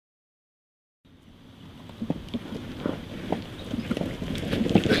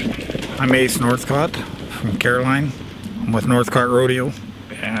I'm Ace Northcott from Caroline. I'm with Northcott Rodeo,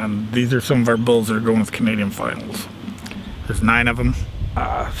 and these are some of our bulls that are going with Canadian Finals. There's 9 of them.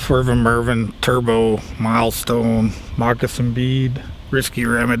 Swervin' Mervin, Turbo, Milestone, Moccasin Bead, Risky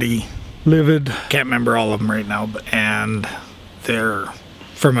Remedy, Livid. Can't remember all of them right now, and they're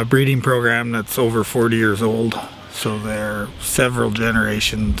from a breeding program that's over 40 years old, so they're several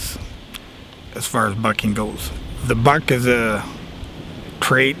generations as far as bucking goes. The buck is a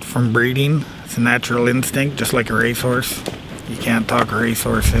trait from breeding. It's a natural instinct, just like a racehorse. You can't talk a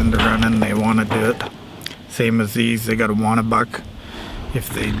racehorse into running. They want to do it. Same as these, they got to want a buck. If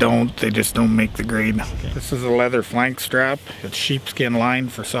they don't, they just don't make the grade. This is a leather flank strap. It's sheepskin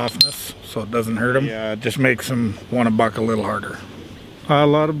lined for softness, so it doesn't hurt them. Yeah, it just makes them want to buck a little harder. A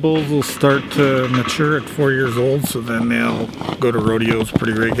lot of bulls will start to mature at 4 years old, so then they'll go to rodeos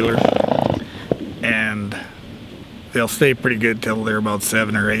pretty regular. And they'll stay pretty good till they're about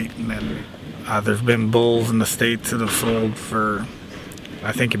 7 or 8. And then there's been bulls in the States that have sold for,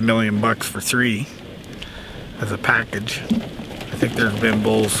 I think, $1 million for 3 as a package. I think there's been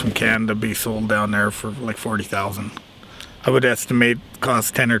bulls from Canada be sold down there for like $40,000. I would estimate it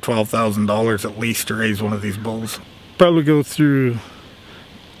costs $10,000 or $12,000 at least to raise one of these bulls. Probably go through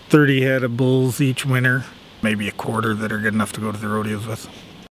 30 head of bulls each winter, maybe a quarter that are good enough to go to the rodeos with.